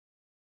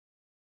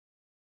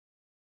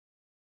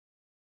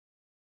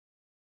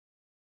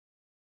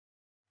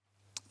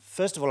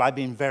First of all, I've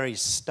been very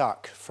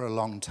stuck for a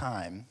long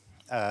time.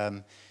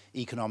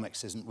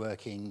 Economics isn't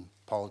working,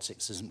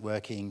 politics isn't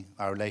working,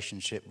 our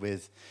relationship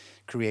with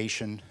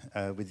creation,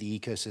 with the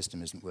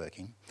ecosystem isn't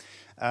working.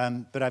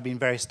 But I've been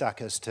very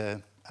stuck as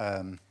to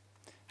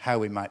how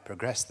we might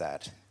progress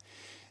that.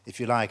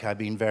 If you like, I've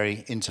been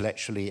very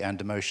intellectually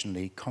and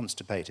emotionally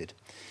constipated.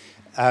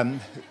 A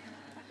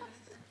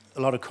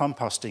lot of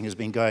composting has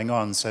been going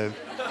on, so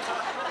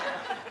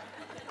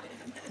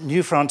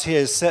New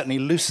Frontiers certainly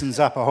loosens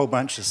up a whole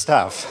bunch of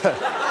stuff.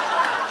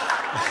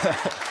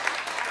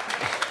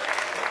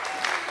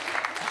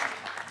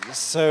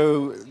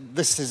 So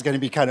this is going to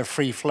be kind of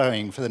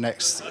free-flowing for the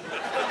next...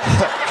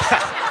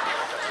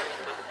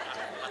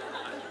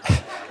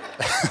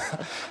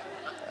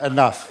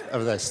 Enough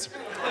of this.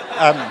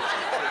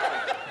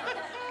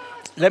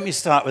 Let me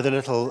start with a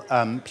little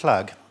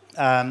plug.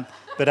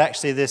 But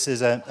actually, this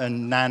is a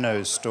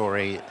nano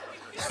story.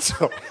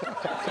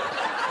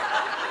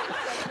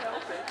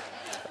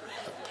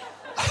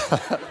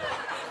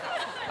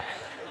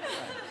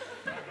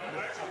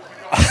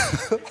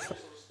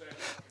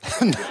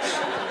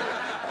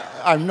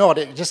 I'm not,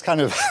 it just kind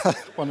of...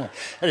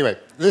 Anyway,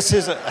 this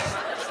is...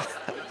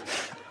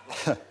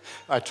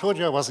 I told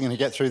you I wasn't going to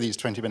get through these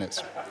 20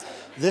 minutes.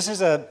 This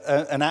is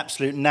an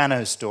absolute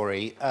nano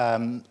story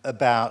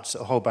about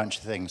a whole bunch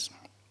of things.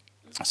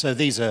 So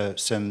these are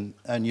some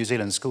New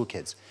Zealand school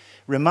kids.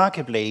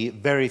 Remarkably,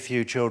 very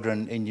few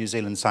children in New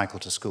Zealand cycle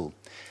to school.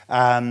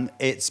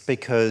 It's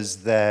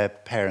because their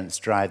parents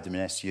drive them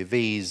in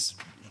SUVs,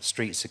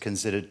 streets are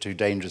considered too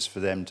dangerous for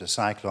them to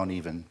cycle on,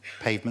 even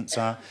pavements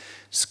are.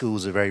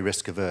 Schools are very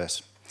risk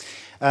averse.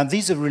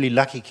 These are really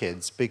lucky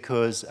kids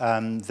because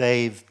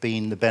they've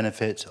been the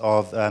benefit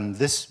of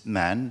this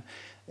man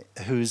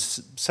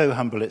who's so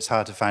humble it's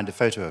hard to find a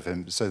photo of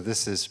him. So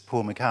this is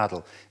Paul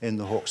McArdle in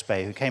the Hawke's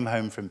Bay, who came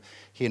home from,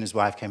 he and his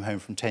wife came home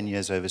from 10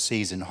 years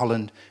overseas in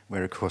Holland,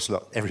 where of course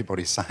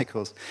everybody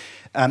cycles,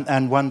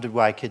 and wondered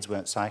why kids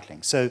weren't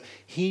cycling. So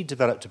he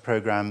developed a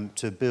program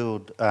to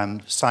build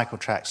cycle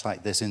tracks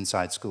like this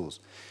inside schools,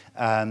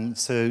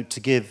 so to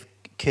give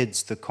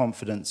kids the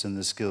confidence and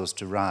the skills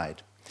to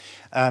ride.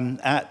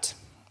 At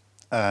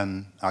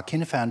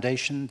Ākina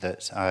Foundation,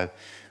 that I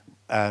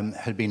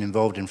had been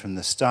involved in from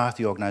the start,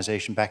 the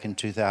organization back in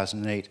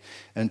 2008,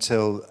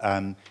 until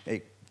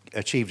it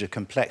achieved a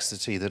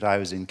complexity that I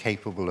was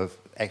incapable of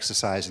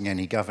exercising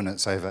any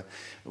governance over,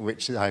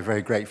 which I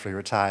very gratefully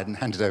retired and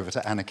handed over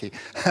to anarchy.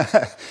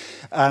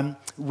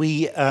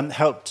 We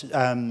helped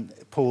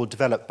Paul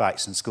develop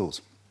bikes in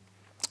schools.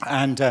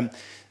 And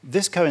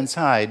this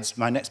coincides,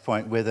 my next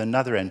point, with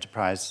another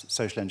enterprise,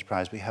 social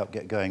enterprise we helped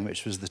get going,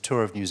 which was the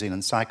Tour of New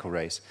Zealand cycle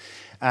race.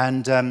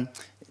 And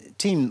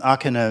Team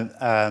Ākina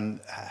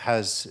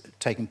has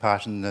taken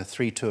part in the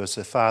 3 tours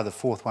so far. The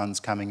 4th one's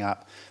coming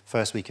up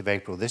first week of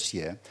April this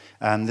year.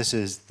 This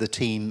is the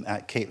team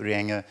at Cape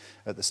Reinga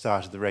at the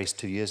start of the race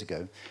 2 years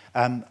ago.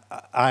 I'm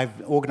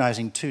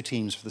organising 2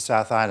 teams for the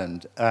South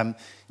Island.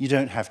 You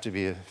don't have to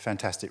be a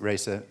fantastic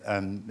racer.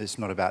 It's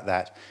not about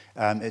that.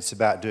 It's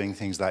about doing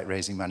things like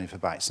raising money for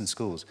bikes in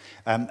schools.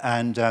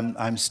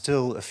 I'm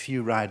still a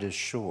few riders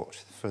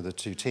short for the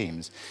 2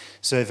 teams.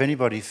 So if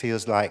anybody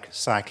feels like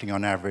cycling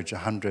on average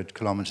 100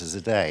 kilometres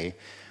a day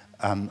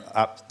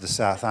up the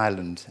South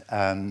Island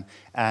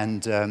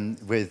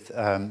with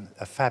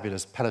a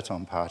fabulous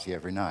peloton party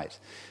every night,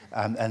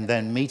 and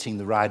then meeting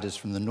the riders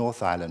from the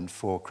North Island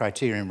for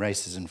criterium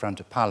races in front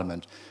of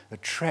Parliament, a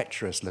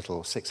treacherous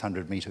little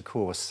 600-metre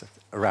course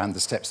around the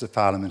steps of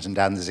Parliament and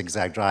down the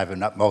zigzag drive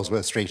and up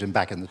Molesworth Street and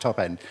back in the top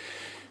end.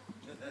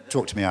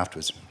 Talk to me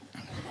afterwards.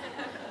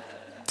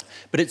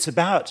 But it's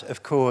about,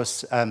 of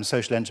course,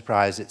 social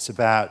enterprise, it's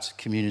about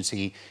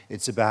community,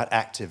 it's about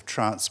active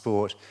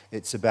transport,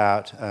 it's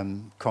about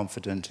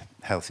confident,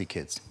 healthy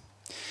kids.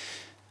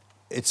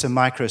 It's a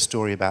micro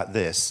story about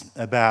this,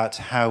 about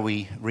how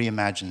we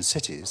reimagine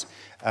cities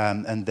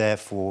and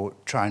therefore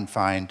try and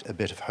find a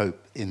bit of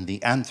hope in the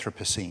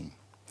Anthropocene.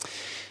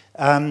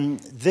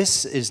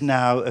 This is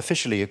now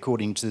officially,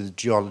 according to the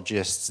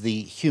geologists,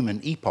 the human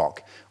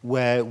epoch,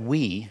 where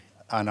we,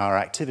 and our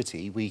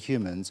activity, we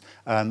humans,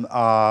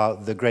 are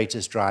the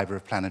greatest driver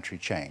of planetary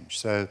change.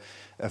 So,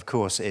 of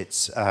course,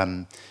 it's,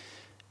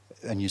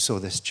 and you saw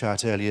this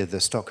chart earlier,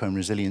 the Stockholm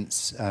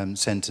Resilience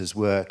Centre's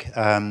work.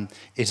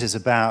 It is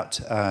about,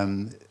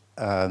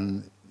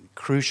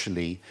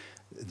 crucially,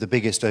 the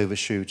biggest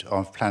overshoot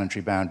of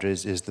planetary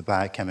boundaries is the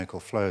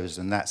biochemical flows,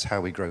 and that's how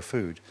we grow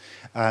food.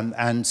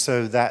 And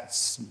so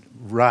that's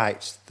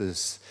right,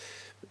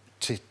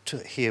 to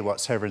hear what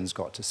Severin's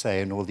got to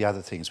say and all the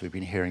other things we've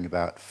been hearing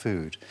about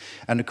food.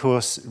 And of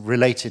course,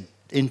 related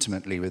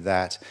intimately with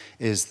that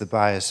is the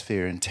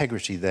biosphere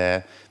integrity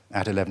there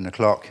at 11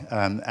 o'clock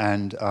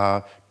and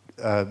our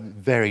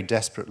very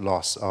desperate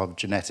loss of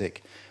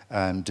genetic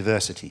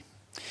diversity.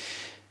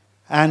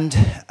 And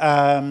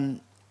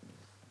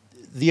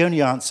the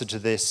only answer to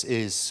this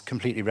is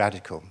completely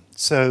radical.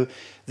 So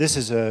this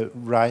is an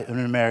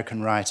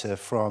American writer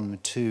from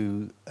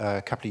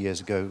a couple of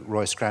years ago,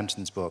 Roy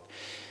Scranton's book.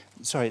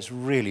 Sorry, it's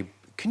really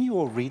can you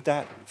all read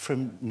that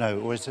from, no,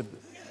 or is it,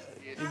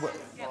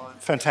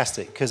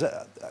 fantastic, because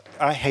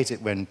I hate it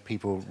when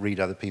people read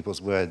other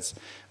people's words.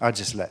 I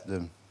just let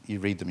them, you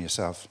read them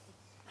yourself.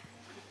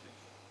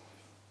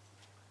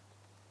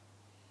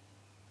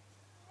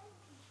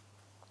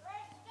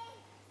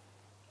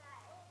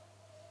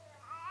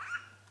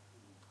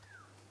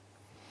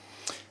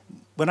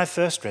 When I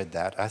first read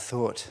that, I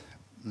thought,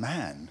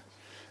 man,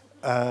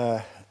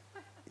 I'm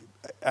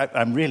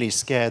really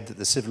scared that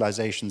the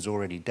civilization's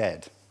already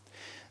dead.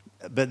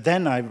 But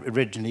then I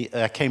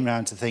came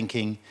around to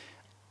thinking,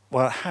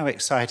 well, how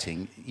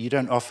exciting. You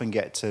don't often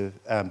get to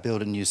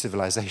build a new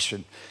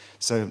civilization,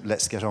 so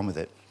let's get on with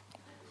it.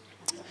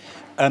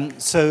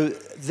 So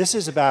this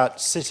is about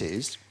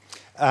cities,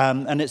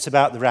 and it's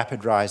about the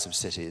rapid rise of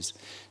cities.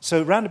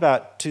 So around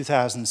about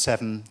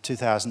 2007,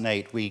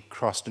 2008, we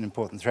crossed an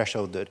important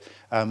threshold that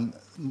for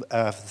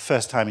the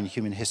first time in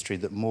human history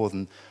that more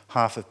than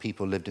half of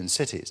people lived in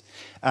cities.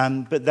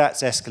 But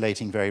that's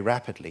escalating very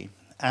rapidly.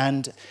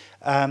 And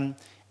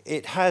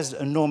it has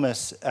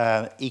enormous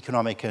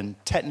economic and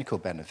technical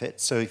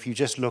benefits. So if you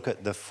just look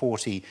at the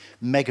 40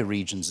 mega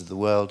regions of the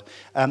world,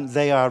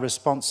 they are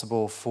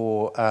responsible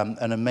for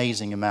an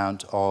amazing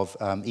amount of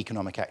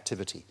economic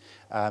activity.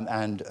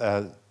 And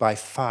by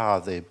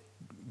far the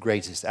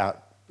greatest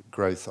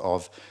outgrowth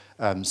of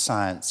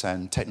science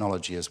and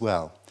technology as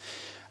well.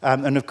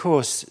 And of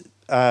course,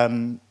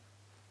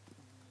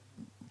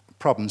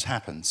 problems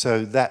happen.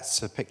 So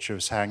that's a picture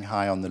of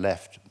Shanghai on the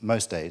left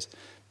most days,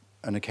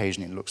 and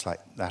occasionally it looks like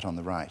that on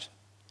the right.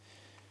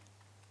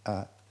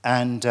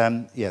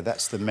 Yeah,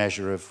 that's the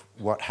measure of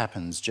what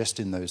happens just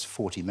in those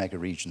 40 mega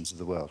regions of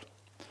the world.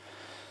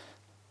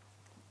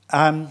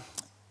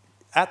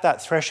 At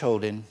that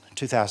threshold in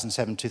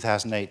 2007,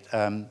 2008,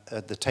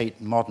 the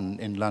Tate Modern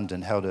in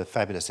London held a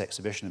fabulous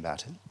exhibition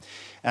about it.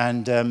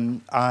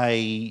 And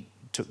I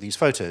took these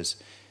photos,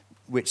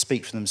 which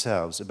speak for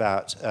themselves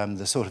about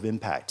the sort of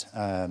impact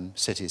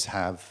cities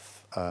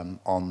have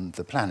on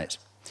the planet.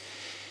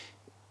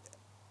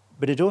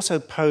 But it also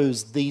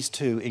posed these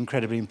two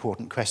incredibly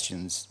important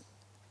questions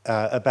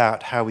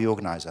about how we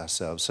organize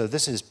ourselves. So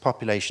this is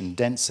population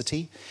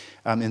density.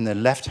 In the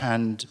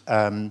left-hand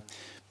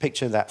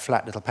picture, that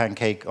flat little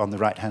pancake on the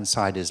right-hand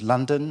side is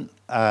London,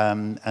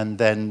 and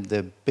then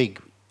the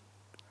big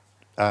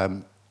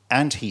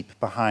ant heap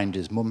behind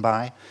is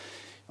Mumbai.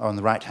 On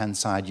the right-hand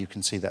side, you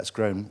can see that's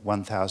grown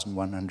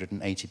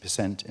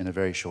 1,180% in a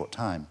very short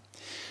time.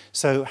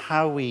 So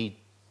how we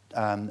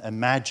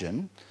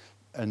imagine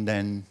and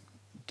then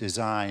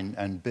design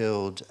and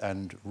build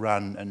and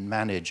run and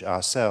manage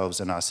ourselves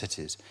and our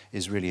cities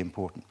is really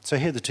important. So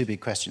here are the two big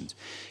questions.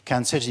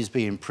 Can cities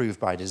be improved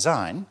by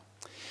design?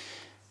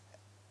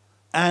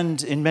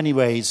 And in many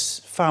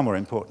ways, far more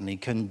importantly,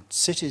 can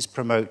cities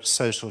promote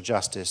social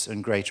justice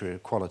and greater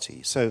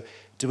equality? So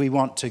do we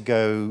want to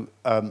go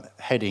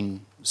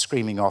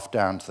screaming off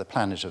down to the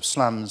planet of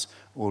slums,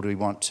 or do we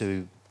want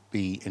to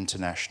be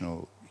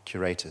international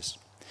curators?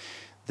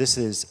 This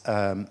is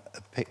a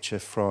picture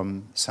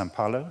from São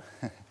Paulo.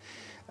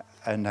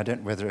 And I don't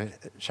know whether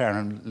Sharon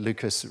and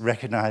Lucas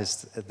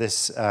recognized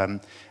this,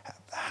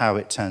 how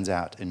it turns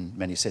out in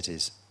many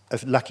cities. A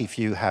lucky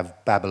few have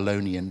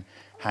Babylonian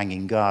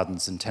hanging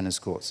gardens and tennis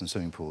courts and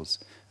swimming pools,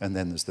 and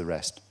then there's the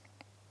rest.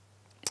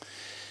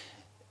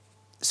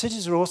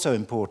 Cities are also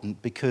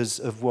important because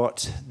of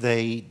what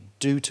they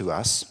do to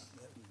us,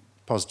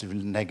 positively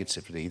and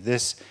negatively.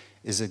 This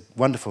is a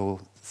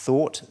wonderful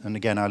thought, and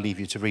again, I'll leave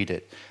you to read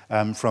it,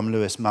 from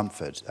Lewis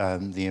Mumford,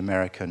 the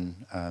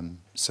American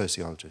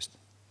sociologist.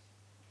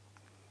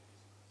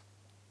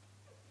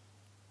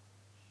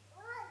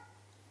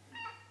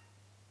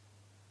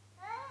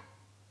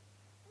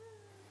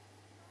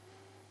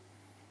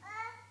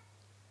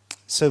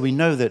 So we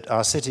know that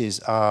our cities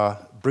are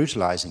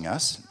brutalizing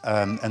us,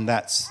 and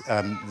that's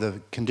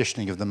the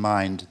conditioning of the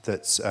mind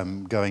that's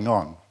going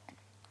on.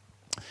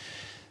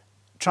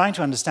 Trying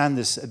to understand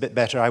this a bit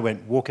better, I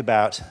went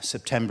walkabout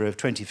September of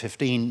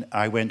 2015.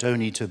 I went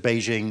only to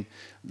Beijing,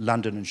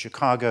 London, and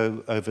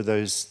Chicago over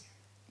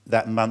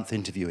that month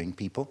interviewing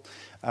people.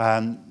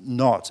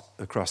 Not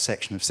a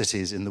cross-section of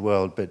cities in the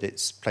world, but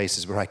it's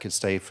places where I could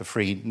stay for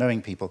free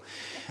knowing people.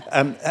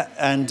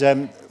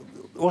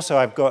 Also,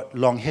 I've got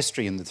long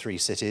history in the three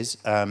cities,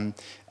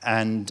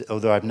 and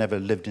although I've never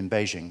lived in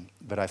Beijing,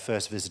 but I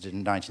first visited in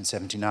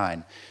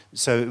 1979.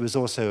 So it was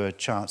also a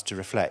chance to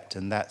reflect,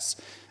 and that's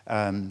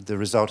the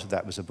result of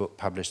that was a book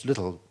published,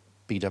 little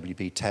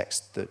BWB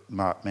text that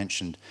Mark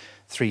mentioned,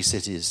 Three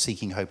Cities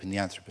Seeking Hope in the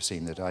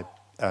Anthropocene,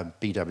 that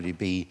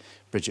BWB,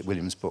 Bridget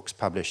Williams' books,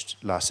 published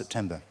last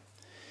September.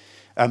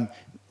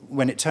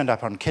 When it turned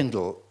up on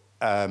Kindle,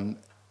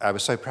 I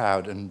was so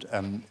proud,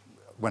 and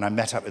when I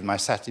met up with my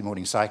Saturday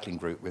morning cycling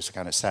group, we were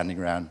kind of standing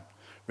around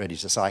ready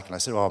to cycle. I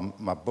said, oh,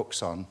 my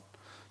book's on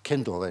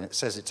Kindle, and it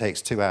says it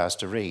takes 2 hours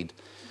to read.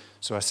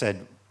 So I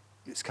said,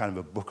 it's kind of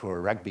a book or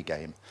a rugby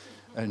game.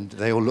 And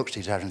they all looked at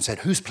each other and said,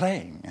 who's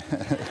playing?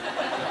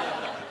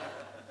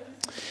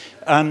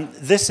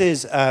 This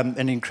is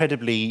an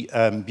incredibly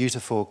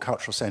beautiful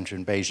cultural center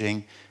in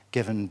Beijing.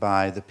 given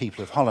by the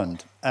people of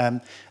Holland.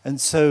 And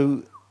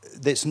so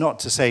it's not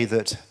to say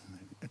that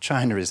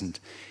China isn't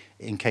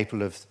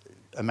incapable of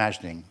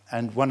imagining.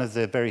 And one of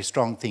the very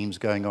strong themes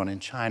going on in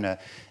China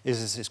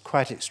is this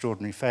quite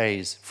extraordinary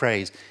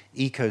phrase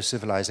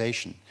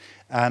eco-civilization.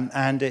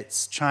 And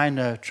it's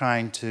China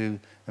trying to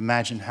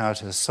imagine how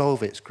to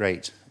solve its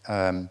great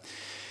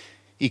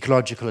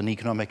ecological and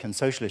economic and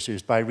social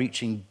issues by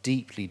reaching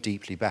deeply,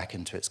 deeply back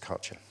into its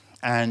culture.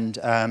 And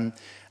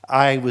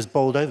I was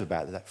bowled over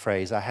by that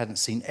phrase. I hadn't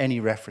seen any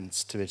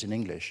reference to it in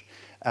English.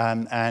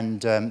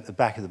 At the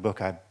back of the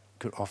book, I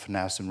could offer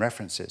now some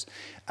references.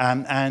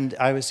 And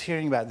I was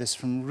hearing about this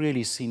from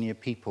really senior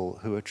people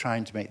who are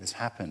trying to make this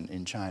happen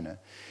in China.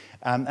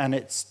 And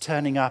it's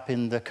turning up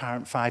in the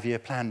current 5-year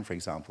plan, for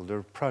example. There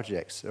are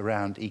projects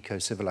around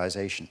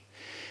eco-civilization.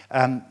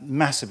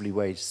 Massively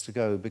ways to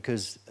go,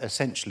 because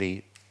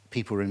essentially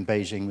people in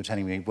Beijing were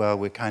telling me, well,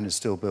 we're kind of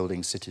still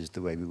building cities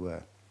the way we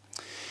were.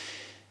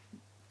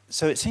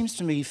 So it seems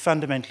to me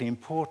fundamentally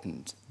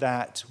important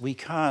that we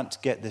can't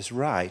get this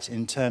right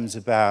in terms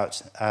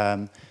about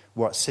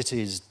what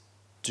cities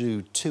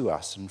do to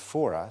us and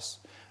for us,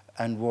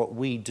 and what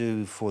we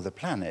do for the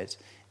planet,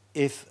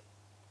 if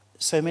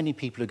so many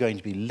people are going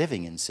to be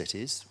living in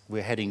cities.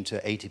 We're heading to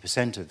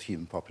 80% of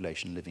human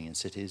population living in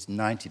cities,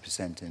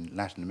 90% in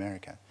Latin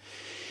America.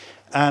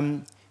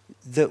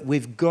 That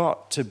we've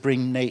got to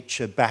bring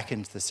nature back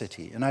into the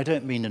city. And I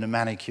don't mean in a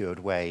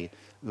manicured way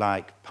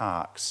like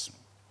parks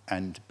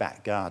and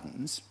back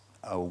gardens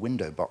or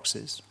window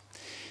boxes,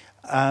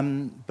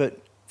 but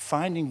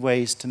finding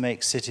ways to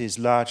make cities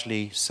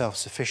largely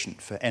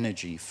self-sufficient for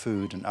energy,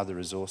 food, and other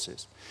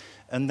resources.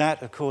 And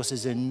that, of course,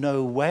 is in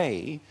no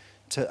way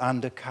to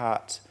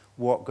undercut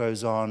what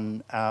goes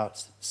on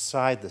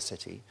outside the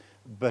city,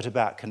 but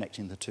about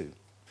connecting the two.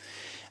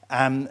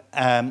 And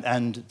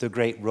the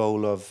great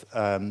role of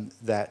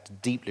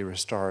that deeply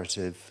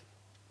restorative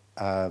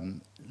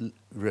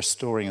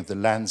restoring of the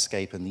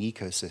landscape and the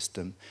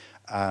ecosystem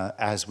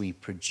as we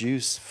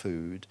produce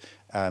food,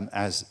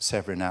 as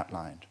Severin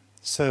outlined.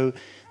 So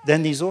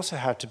then these also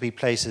have to be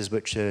places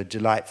which are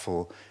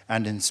delightful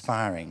and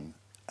inspiring,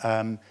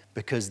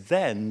 because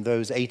then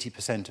those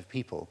 80% of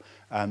people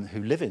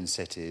who live in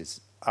cities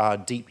are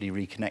deeply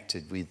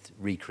reconnected with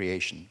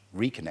recreation.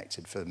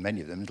 Reconnected for many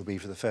of them, it'll be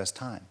for the first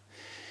time.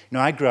 You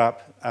know, I grew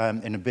up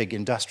in a big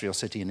industrial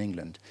city in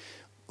England.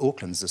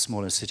 Auckland's the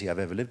smallest city I've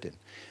ever lived in.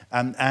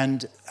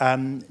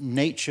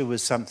 Nature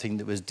was something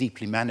that was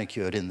deeply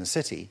manicured in the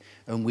city,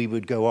 and we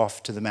would go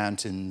off to the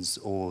mountains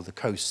or the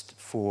coast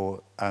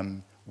for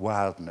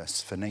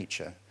wildness, for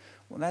nature.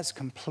 Well, that's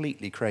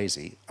completely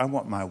crazy. I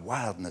want my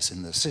wildness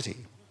in the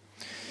city.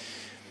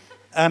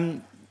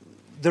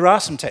 There are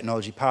some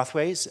technology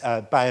pathways.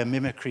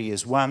 Biomimicry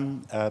is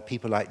one.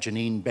 People like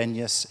Janine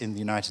Benyus in the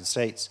United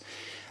States.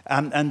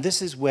 And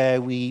this is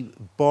where we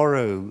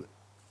borrow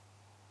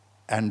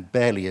and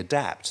barely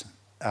adapt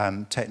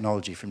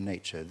technology from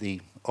nature.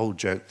 The old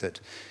joke that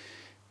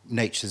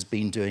nature's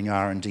been doing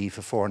R&D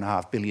for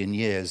 4.5 billion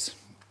years.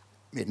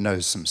 It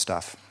knows some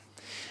stuff.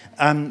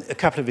 A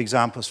couple of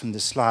examples from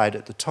this slide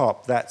at the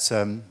top. That's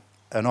an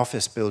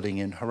office building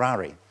in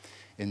Harare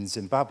in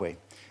Zimbabwe.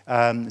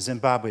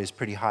 Zimbabwe is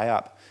pretty high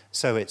up,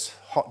 so it's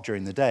hot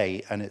during the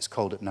day and it's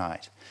cold at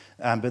night.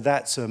 But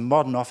that's a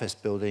modern office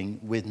building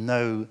with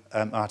no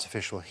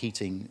artificial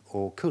heating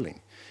or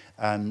cooling.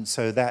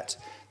 So that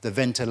the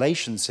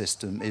ventilation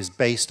system is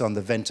based on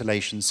the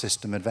ventilation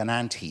system of an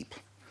ant-heap.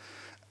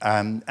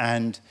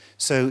 And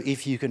so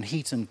if you can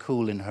heat and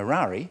cool in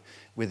Harare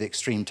with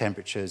extreme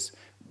temperatures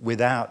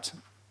without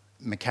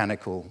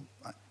mechanical,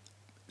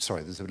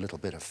 sorry, there's a little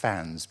bit of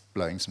fans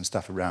blowing some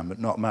stuff around, but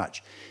not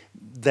much,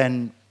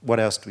 then what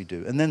else do we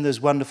do? And then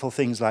there's wonderful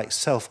things like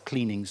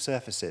self-cleaning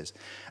surfaces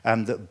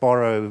that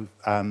borrow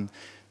at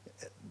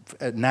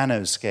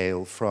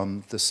nanoscale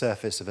from the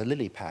surface of a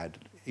lily pad.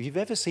 If you've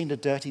ever seen a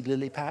dirty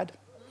lily pad,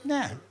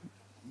 no.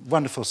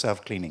 Wonderful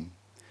self-cleaning.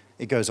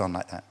 It goes on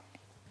like that.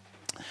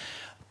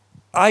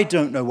 I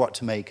don't know what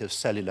to make of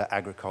cellular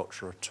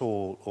agriculture at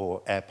all,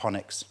 or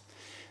aeroponics.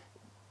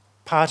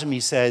 Part of me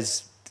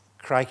says,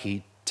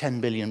 crikey,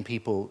 10 billion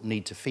people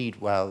need to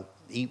feed well,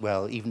 eat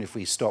well, even if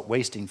we stop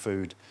wasting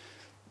food.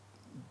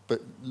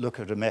 But look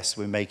at the mess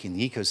we're making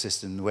the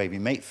ecosystem, the way we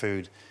make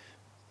food.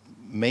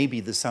 Maybe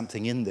there's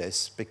something in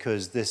this,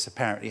 because this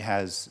apparently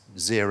has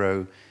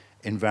zero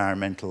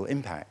environmental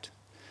impact.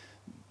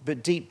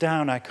 But deep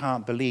down, I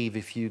can't believe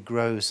if you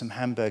grow some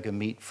hamburger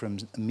meat from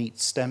meat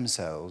stem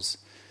cells,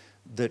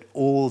 that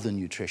all the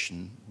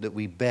nutrition that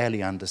we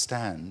barely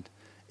understand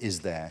is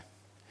there.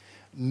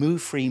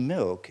 Moo-free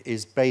milk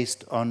is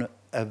based on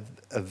a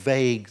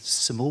vague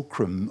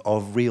simulacrum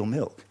of real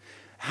milk.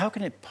 How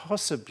can it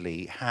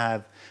possibly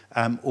have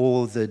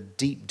all the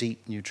deep,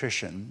 deep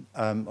nutrition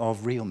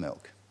of real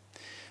milk?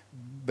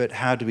 But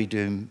how do we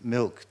do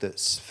milk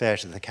that's fair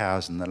to the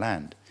cows and the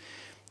land?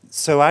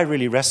 So I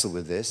really wrestle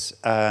with this,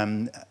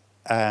 and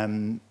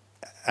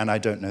I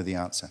don't know the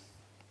answer.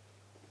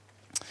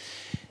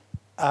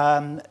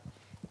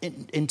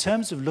 In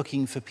terms of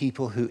looking for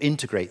people who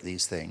integrate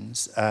these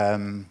things,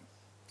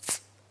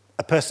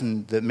 a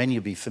person that many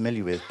will be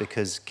familiar with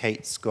because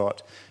Kate's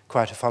got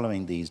quite a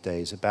following these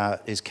days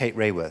is Kate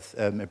Raworth,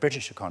 a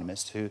British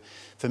economist who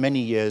for many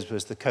years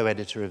was the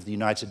co-editor of the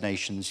United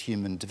Nations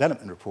Human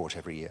Development Report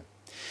every year.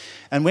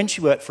 And when she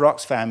worked for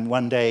Oxfam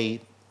one day,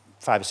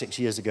 5 or 6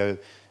 years ago,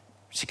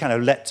 she kind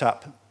of leapt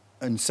up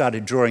and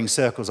started drawing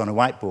circles on a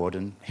whiteboard,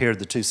 and here are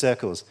the 2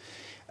 circles.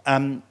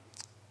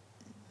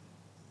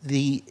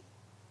 The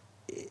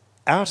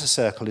outer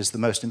circle is the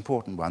most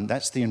important one.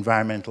 That's the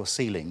environmental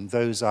ceiling.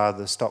 Those are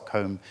the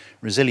Stockholm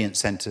Resilience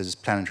Centre's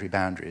planetary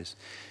boundaries.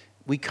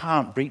 We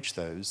can't breach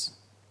those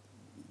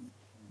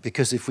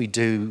because if we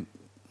do,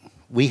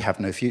 we have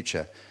no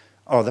future.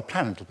 Oh, the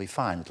planet will be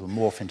fine. It'll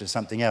morph into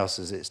something else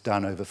as it's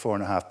done over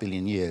 4.5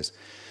 billion years.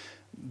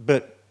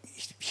 But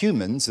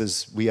humans,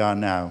 as we are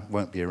now,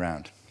 won't be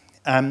around.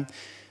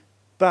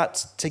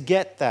 But to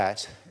get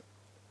that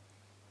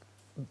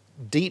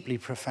deeply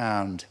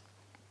profound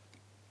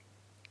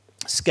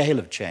scale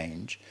of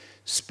change,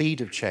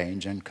 speed of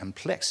change, and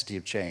complexity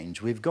of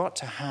change, we've got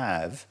to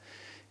have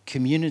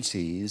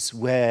communities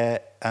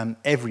where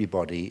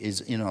everybody is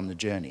in on the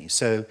journey.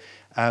 So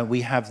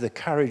we have the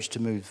courage to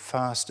move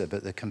faster,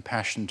 but the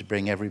compassion to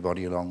bring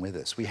everybody along with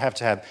us. We have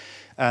to have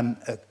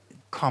a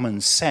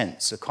common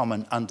sense, a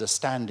common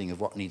understanding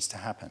of what needs to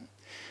happen,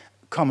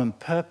 common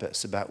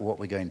purpose about what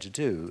we're going to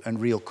do,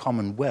 and real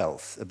common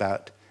wealth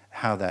about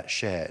how that's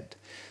shared.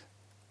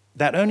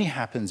 That only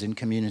happens in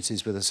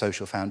communities with a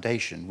social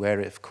foundation,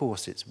 where, of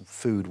course, it's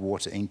food,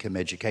 water, income,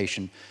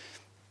 education,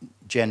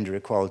 gender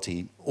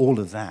equality, all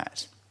of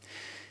that.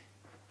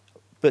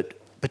 But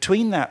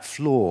between that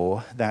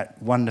floor, that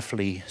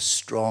wonderfully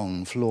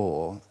strong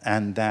floor,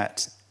 and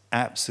that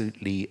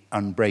absolutely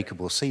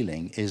unbreakable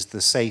ceiling is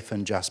the safe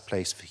and just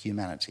place for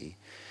humanity,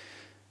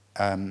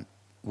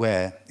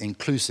 where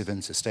inclusive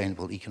and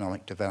sustainable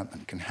economic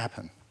development can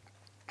happen.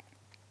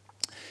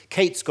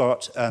 Kate's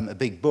got a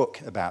big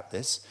book about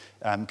this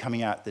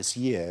coming out this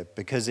year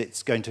because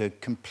it's going to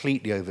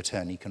completely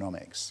overturn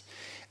economics.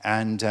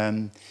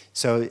 And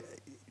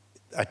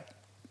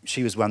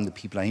she was one of the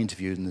people I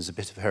interviewed, and there's a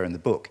bit of her in the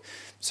book.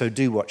 So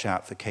do watch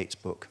out for Kate's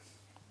book.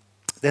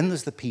 Then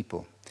there's the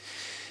people.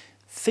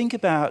 Think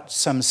about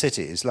some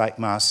cities like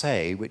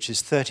Marseille, which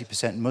is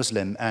 30%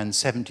 Muslim and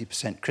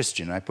 70%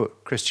 Christian. I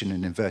put Christian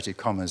in inverted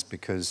commas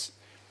because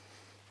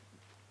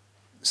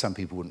some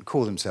people wouldn't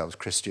call themselves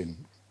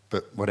Christian,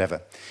 but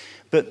whatever.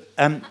 But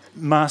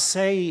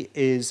Marseille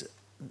is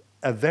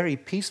a very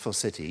peaceful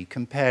city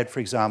compared, for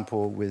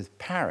example, with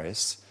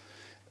Paris,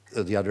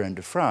 at the other end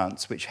of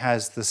France, which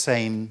has the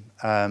same,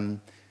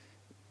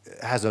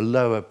 has a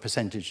lower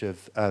percentage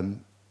of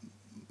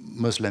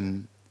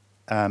Muslim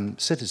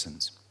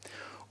citizens.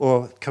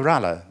 Or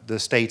Kerala, the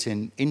state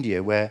in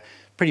India, where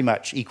pretty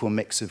much equal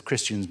mix of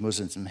Christians,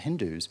 Muslims, and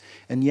Hindus,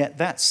 and yet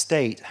that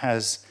state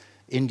has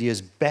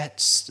India's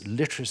best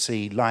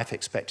literacy, life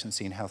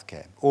expectancy in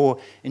healthcare. Or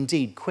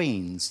indeed,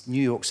 Queens,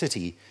 New York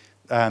City,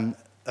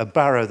 a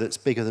borough that's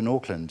bigger than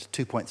Auckland,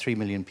 2.3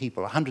 million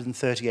people,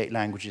 138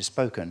 languages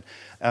spoken,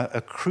 a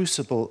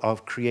crucible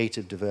of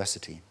creative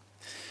diversity.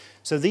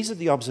 So these are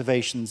the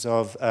observations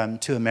of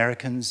 2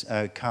 Americans,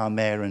 Carl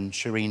Mayer and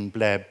Shireen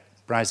Blair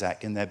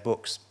Bryzak, in their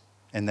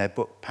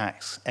book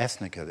Pax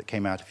Ethnica that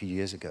came out a few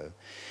years ago.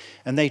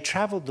 And they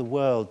traveled the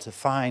world to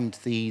find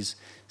these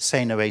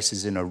sane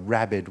oases in a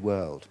rabid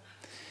world.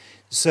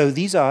 So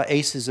these are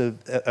oases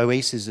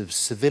of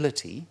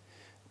civility,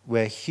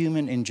 where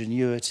human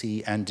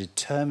ingenuity and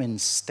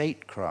determined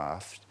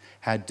statecraft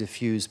had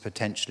diffused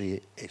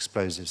potentially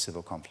explosive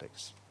civil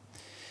conflicts.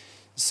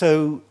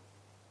 So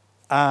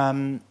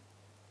as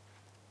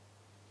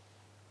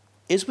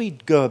we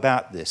go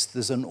about this,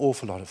 there's an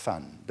awful lot of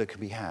fun that can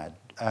be had.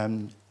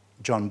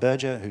 John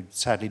Berger, who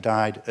sadly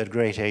died at a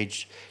great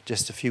age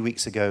just a few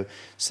weeks ago,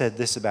 said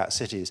this about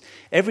cities.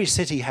 Every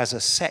city has a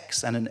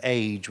sex and an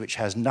age which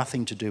has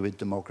nothing to do with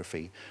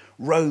demography.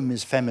 Rome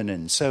is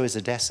feminine, so is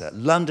Odessa.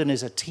 London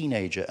is a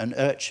teenager, an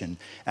urchin,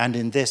 and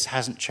in this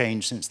hasn't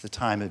changed since the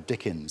time of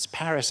Dickens.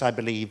 Paris, I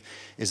believe,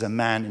 is a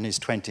man in his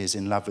 20s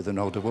in love with an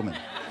older woman.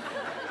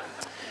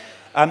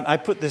 I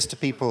put this to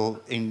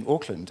people in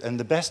Auckland, and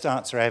the best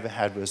answer I ever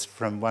had was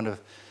from one of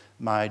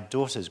my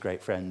daughter's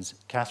great friends,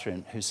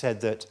 Catherine, who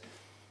said that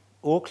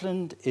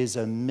Auckland is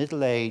a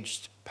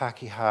middle-aged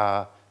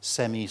Pakeha,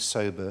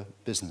 semi-sober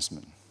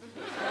businessman.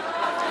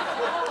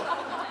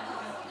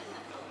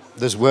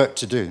 There's work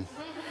to do.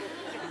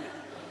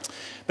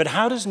 But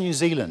how does New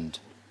Zealand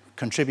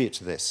contribute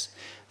to this?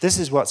 This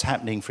is what's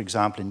happening, for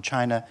example, in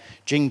China.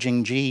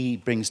 Jing-Jin-Ji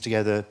brings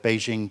together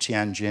Beijing,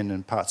 Tianjin,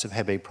 and parts of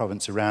Hebei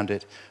province around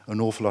it,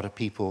 an awful lot of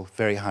people,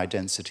 very high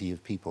density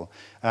of people.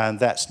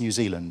 That's New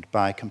Zealand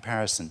by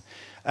comparison.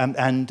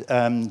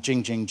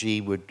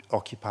 Jing-Jin-Ji would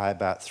occupy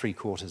about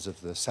 3/4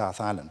 of the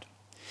South Island.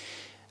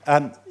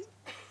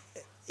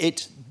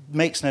 It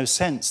makes no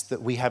sense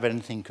that we have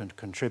anything to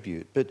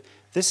contribute, but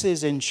this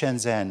is in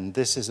Shenzhen.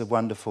 This is a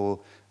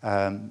wonderful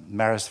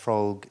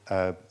Marisfrolg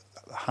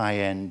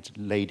high-end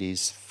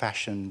ladies,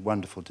 fashion,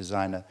 wonderful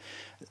designer.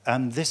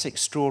 This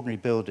extraordinary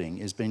building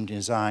is being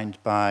designed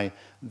by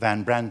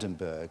Van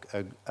Brandenburg,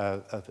 an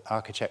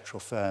architectural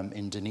firm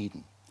in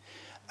Dunedin.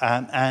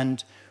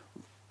 And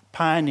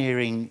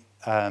pioneering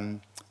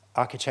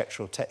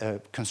architectural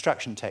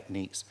construction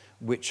techniques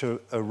which are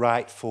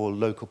right for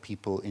local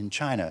people in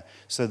China.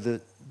 So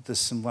there's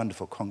some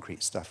wonderful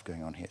concrete stuff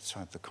going on here.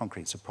 So the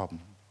concrete's a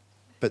problem,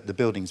 but the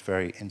building's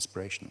very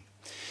inspirational.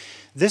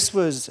 This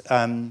was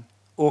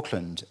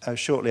Auckland,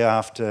 shortly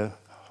after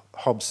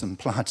Hobson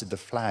planted the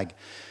flag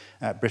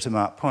at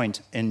Britomart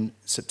Point in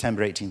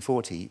September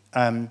 1840.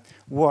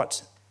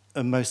 What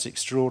a most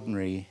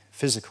extraordinary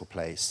physical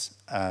place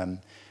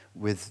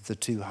with the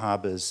two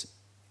harbours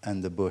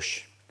and the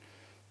bush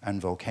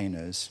and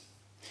volcanoes.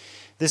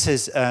 This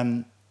is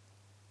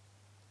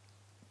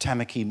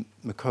Tamaki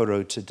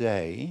Makaurau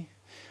today.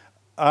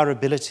 Our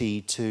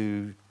ability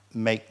to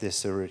make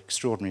this an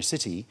extraordinary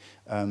city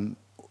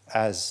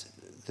as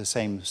the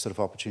same sort of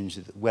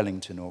opportunity that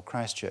Wellington or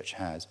Christchurch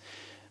has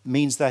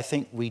means that I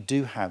think we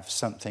do have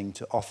something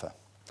to offer.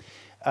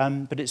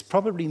 But it's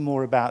probably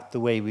more about the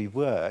way we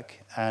work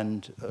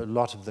and a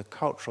lot of the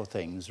cultural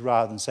things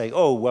rather than say,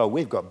 oh, well,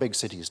 we've got big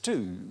cities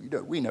too. You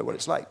know, we know what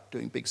it's like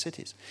doing big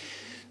cities.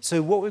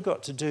 So what we've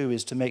got to do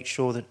is to make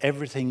sure that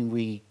everything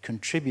we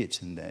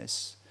contribute in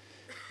this,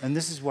 and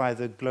this is why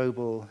the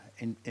global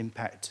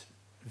impact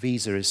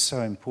visa is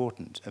so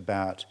important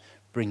about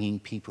bringing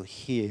people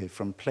here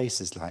from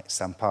places like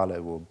Sao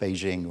Paulo or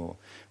Beijing or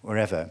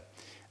wherever,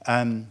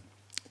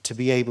 to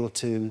be able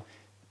to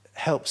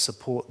help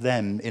support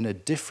them in a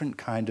different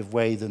kind of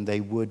way than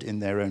they would in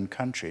their own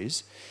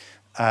countries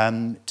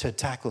to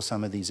tackle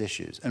some of these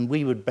issues. And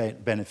we would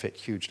benefit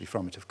hugely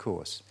from it, of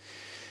course.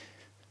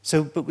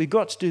 So, but we've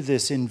got to do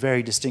this in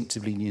very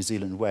distinctively New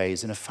Zealand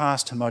ways. In a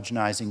fast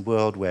homogenizing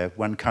world where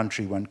one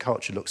country, one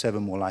culture looks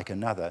ever more like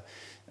another,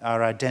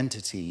 our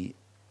identity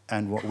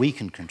and what we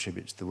can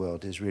contribute to the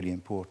world is really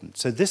important.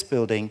 So this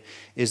building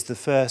is the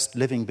first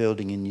living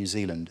building in New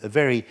Zealand, a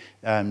very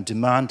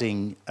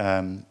demanding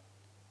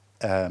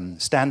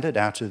standard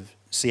out of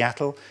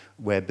Seattle,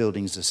 where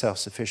buildings are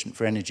self-sufficient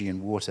for energy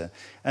and water.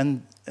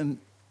 And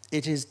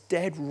it is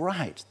dead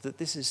right that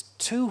this is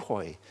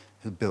Tuhoi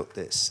who built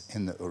this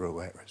in the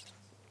Uraweras.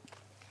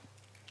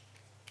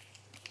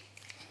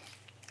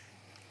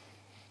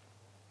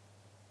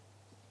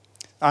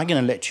 I'm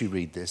going to let you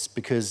read this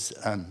because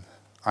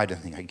I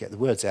don't think I can get the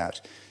words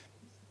out,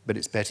 but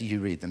it's better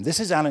you read them. This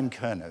is Alan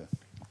Kernow.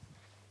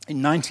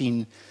 In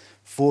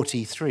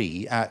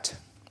 1943, at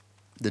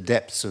the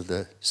depths of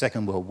the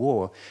Second World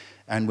War,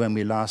 and when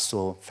we last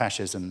saw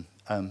fascism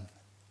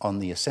on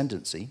the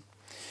ascendancy,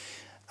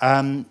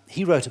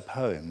 he wrote a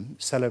poem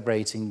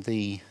celebrating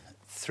the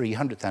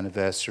 300th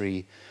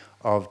anniversary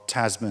of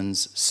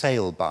Tasman's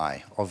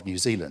sail-by of New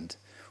Zealand.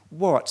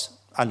 What,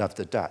 I love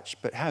the Dutch,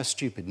 but how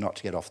stupid not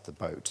to get off the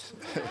boat.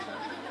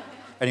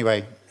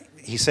 Anyway,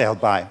 he sailed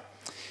by.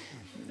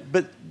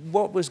 But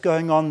what was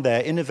going on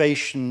there,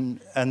 innovation,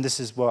 and this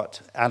is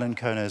what Alan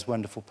Kernow's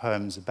wonderful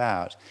poem's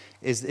about,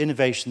 is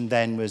innovation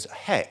then was,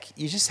 heck,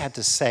 you just had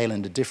to sail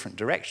in a different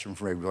direction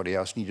from everybody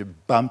else and you had to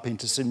bump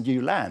into some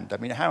new land. I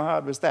mean, how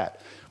hard was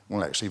that?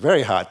 Well, actually,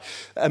 very hard.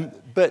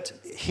 But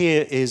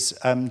here is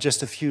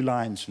just a few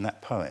lines from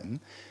that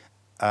poem,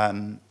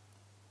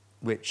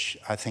 which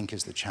I think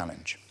is the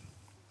challenge.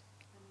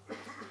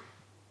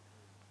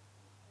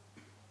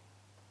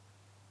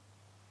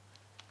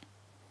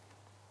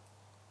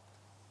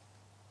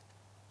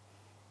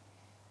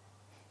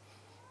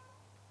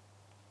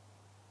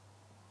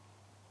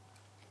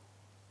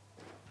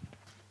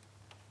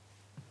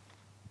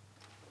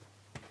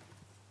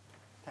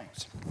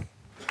 Thanks.